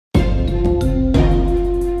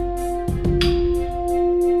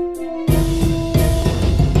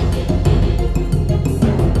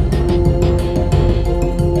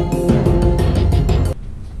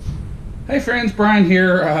friends, Brian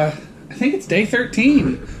here. I think it's day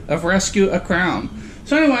 13 of Rescue a Crown.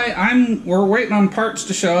 So anyway, we're waiting on parts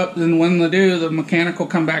to show up, and when they do, the mechanic will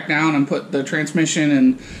come back down and put the transmission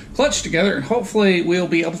and clutch together, and hopefully we'll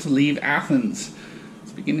be able to leave Athens.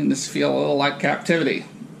 It's beginning to feel a little like captivity.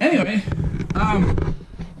 Anyway,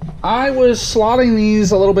 I was slotting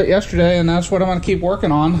these a little bit yesterday, and that's what I'm going to keep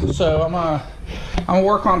working on. So I'm gonna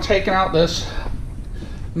work on taking out this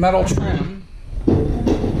metal trim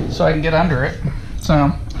so I can get under it. So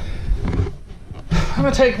I'm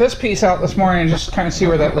gonna take this piece out this morning and just kind of see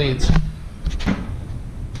where that leads.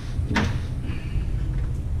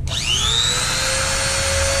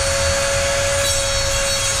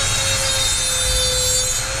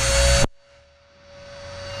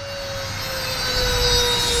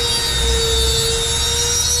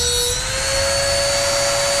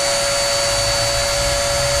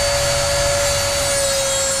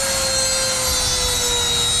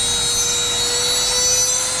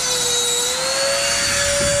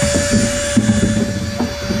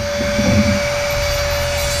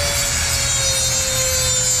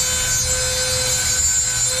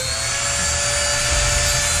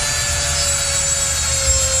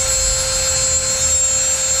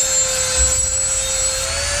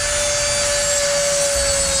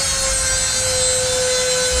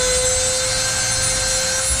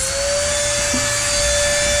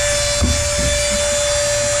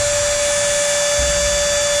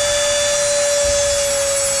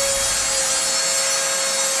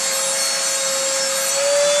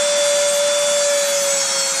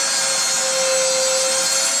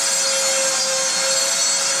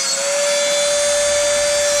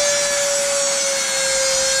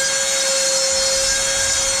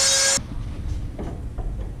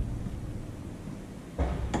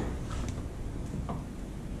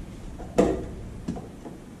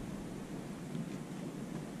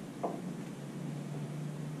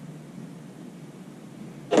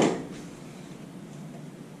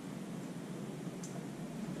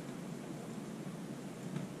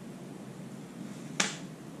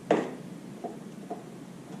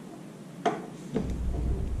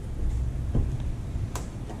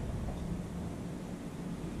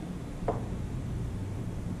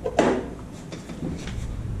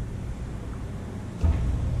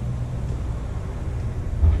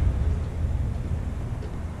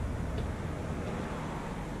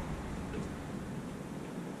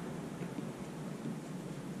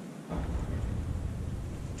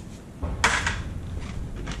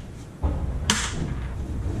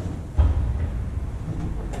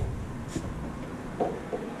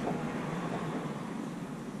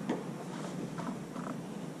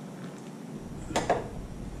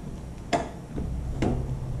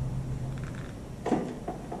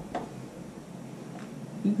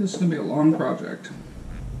 I think this is going to be a long project.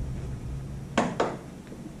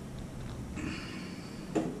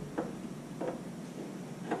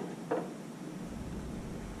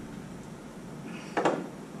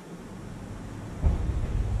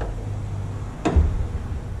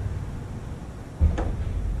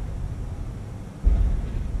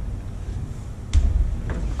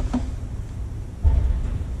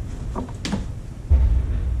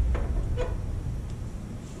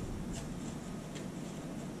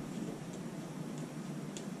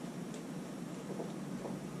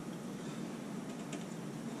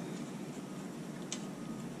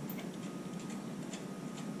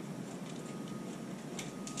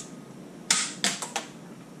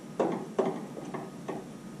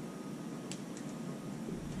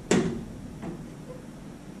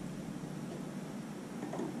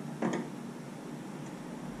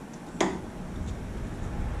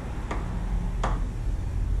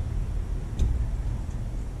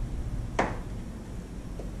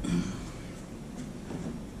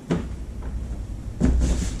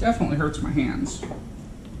 Definitely hurts my hands.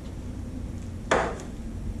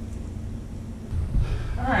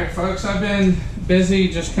 Alright folks, I've been busy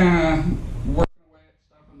just kind of working away at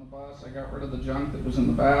stuff in the bus. I got rid of the junk that was in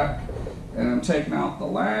the back, and I'm taking out the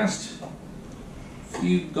last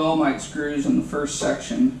few gullmite screws in the first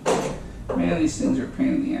section. Man, these things are a pain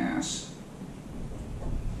in the ass.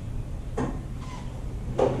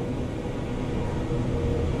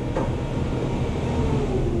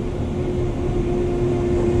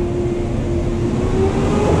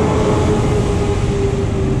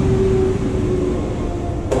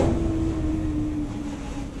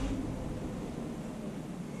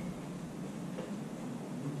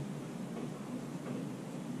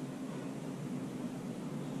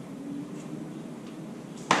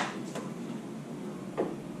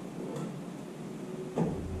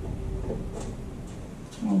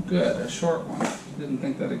 Oh good, a short one. Didn't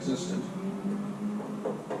think that existed.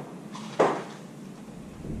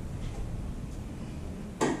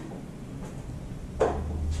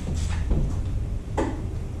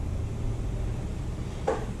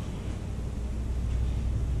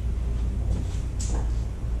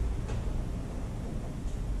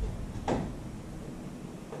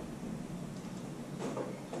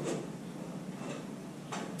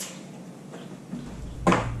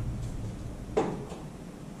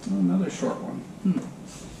 short one.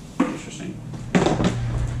 Interesting.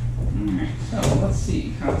 Alright, so let's see.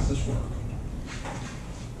 How does this work?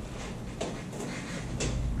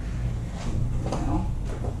 Well,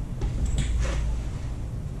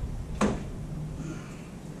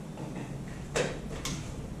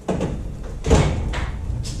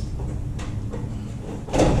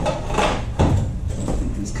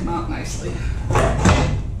 these come out nicely.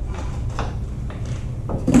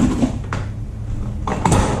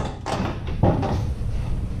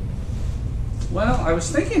 Well, I was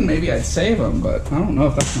thinking maybe I'd save them, but I don't know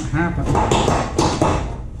if that's going to happen.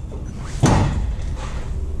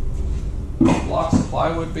 Blocks of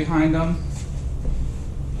plywood behind them.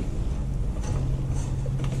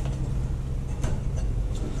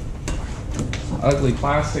 Some ugly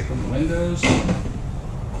plastic in the windows.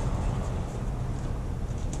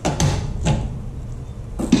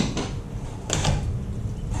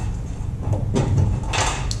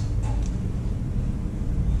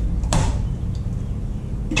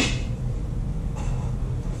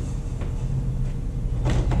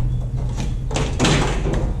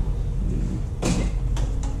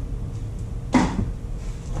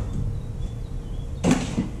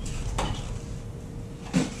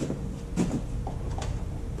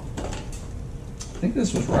 I think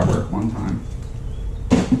this was rubber at one time.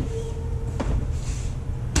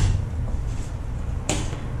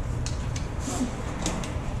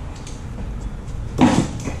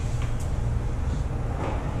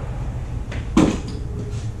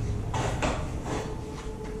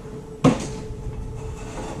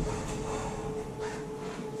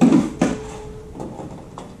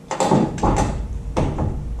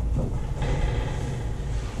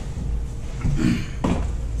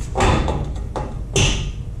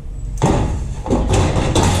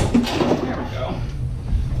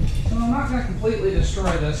 Completely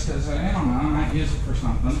destroy this because I don't know, I might use it for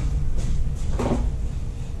something. Oh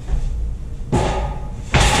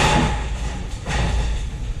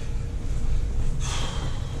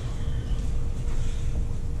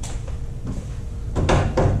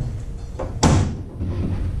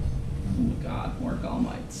my God, more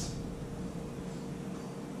gallmites.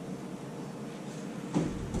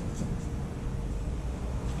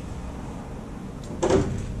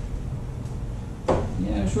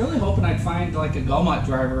 I was really hoping I'd find like a gummite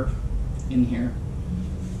driver in here.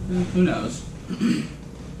 Who knows?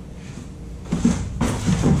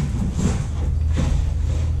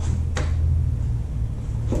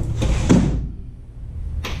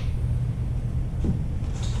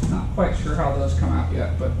 Not quite sure how those come out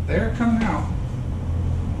yet, but they're coming out.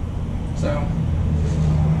 So,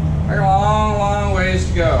 I got a long, long ways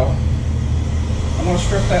to go. I'm going to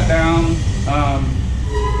strip that down.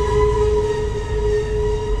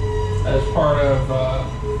 As part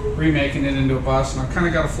of remaking it into a bus, and I've kind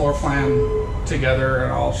of got a floor plan together,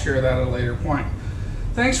 and I'll share that at a later point.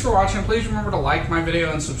 Thanks for watching. Please remember to like my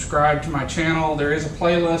video and subscribe to my channel. There is a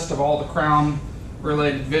playlist of all the Crown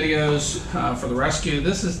related videos for the rescue.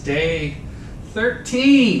 This is day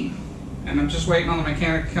 13, and I'm just waiting on the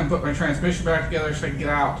mechanic to come put my transmission back together so I can get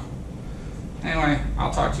out. Anyway,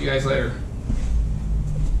 I'll talk to you guys later.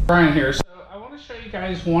 Brian here. So I want to show you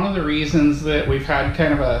guys one of the reasons that we've had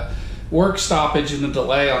kind of a work stoppage and a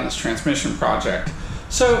delay on this transmission project.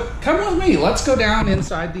 So come with me, let's go down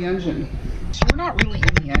inside the engine. So we're not really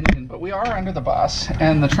in the engine, but we are under the bus,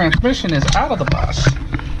 and the transmission is out of the bus.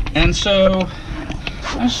 And so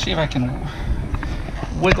let's see if I can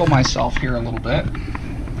wiggle myself here a little bit.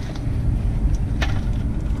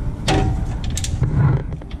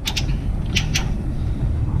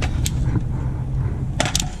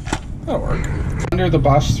 That'll work. Under the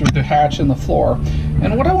bus through the hatch in the floor.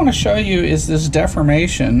 And what I want to show you is this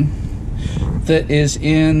deformation that is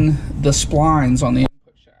in the splines on the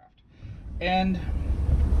input shaft. And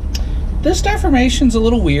this deformation's a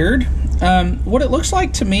little weird. What it looks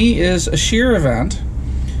like to me is a shear event.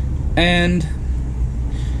 And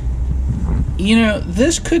you know,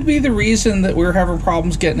 this could be the reason that we're having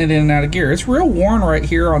problems getting it in and out of gear. It's real worn right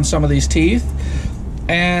here on some of these teeth.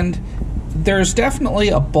 And there's definitely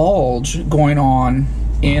a bulge going on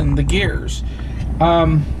in the gears.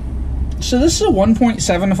 So this is a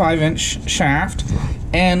 1.75 inch shaft,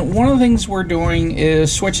 and one of the things we're doing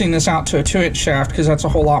is switching this out to a 2-inch shaft because that's a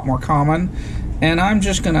whole lot more common. And I'm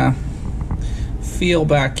just gonna feel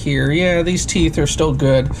back here. Yeah, these teeth are still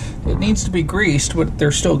good. It needs to be greased, but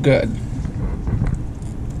they're still good.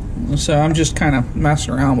 So I'm just kind of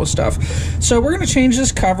messing around with stuff. So we're gonna change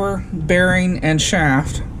this cover, bearing, and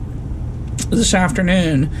shaft this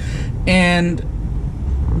afternoon, and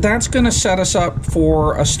that's going to set us up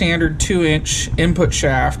for a standard 2-inch input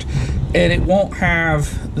shaft, and it won't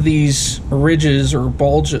have these ridges or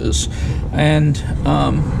bulges. And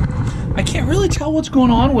I can't really tell what's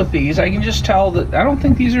going on with these. I can just tell that I don't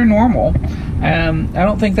think these are normal. I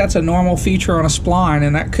don't think that's a normal feature on a spline,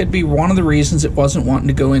 and that could be one of the reasons it wasn't wanting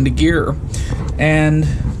to go into gear. And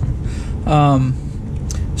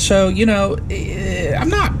so, you know, I'm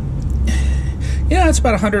not, you know, it's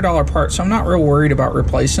about $100 part, so I'm not real worried about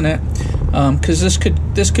replacing it, because this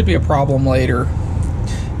could be a problem later.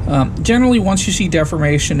 Generally, once you see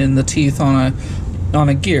deformation in the teeth on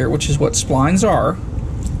a gear, which is what splines are,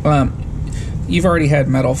 you've already had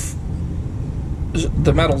metal.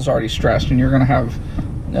 The metal's already stressed, and you're going to have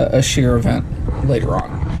a shear event later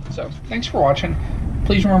on. So, thanks for watching.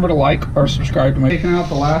 Please remember to like or subscribe to my. Taking out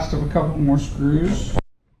the last of a couple more screws.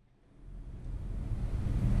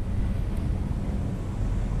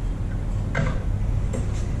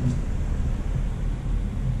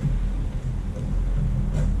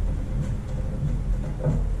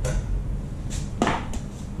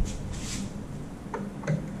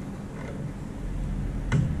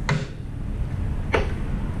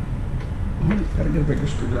 Gotta get a bigger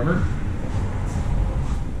screwdriver.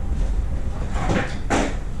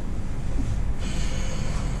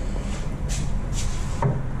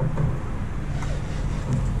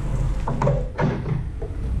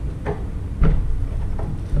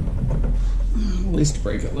 At least to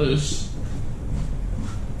break it loose.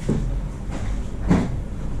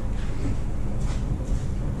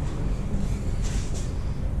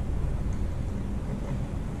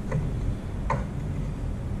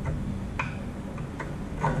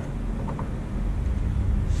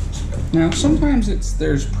 Now, sometimes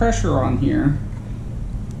there's pressure on here.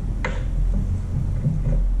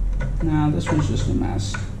 Now, this one's just a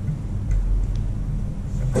mess.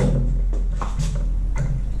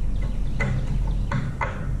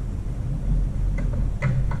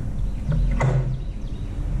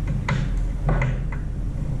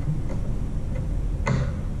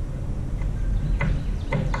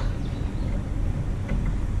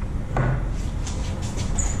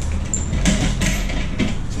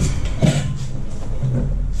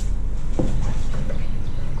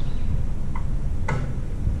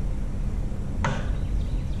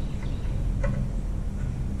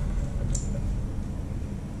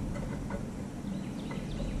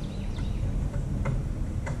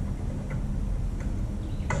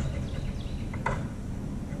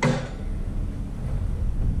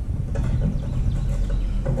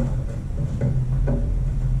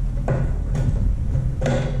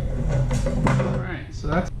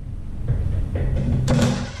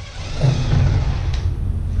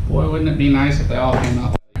 Boy, wouldn't it be nice if they all came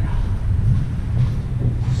out.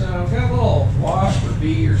 So I've got a little wasp or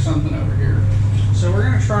bee or something over here. So we're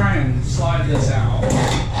going to try and slide this out.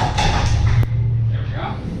 There we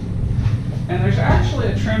go. And there's actually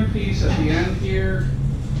a trim piece at the end here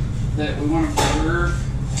that we want to preserve.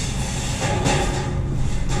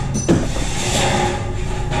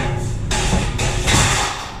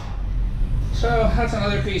 So that's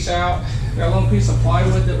another piece out. Got a little piece of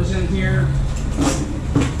plywood that was in here.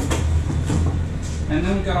 And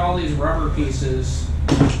then we've got all these rubber pieces,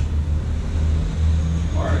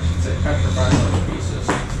 or I should say petrified rubber pieces.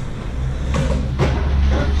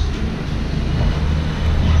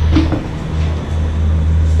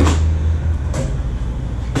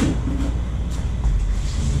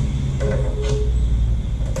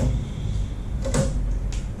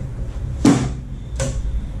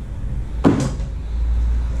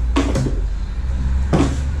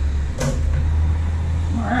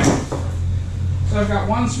 I've got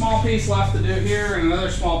one small piece left to do here and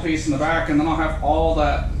another small piece in the back, and then I'll have all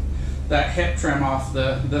that hip trim off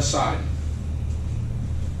this side.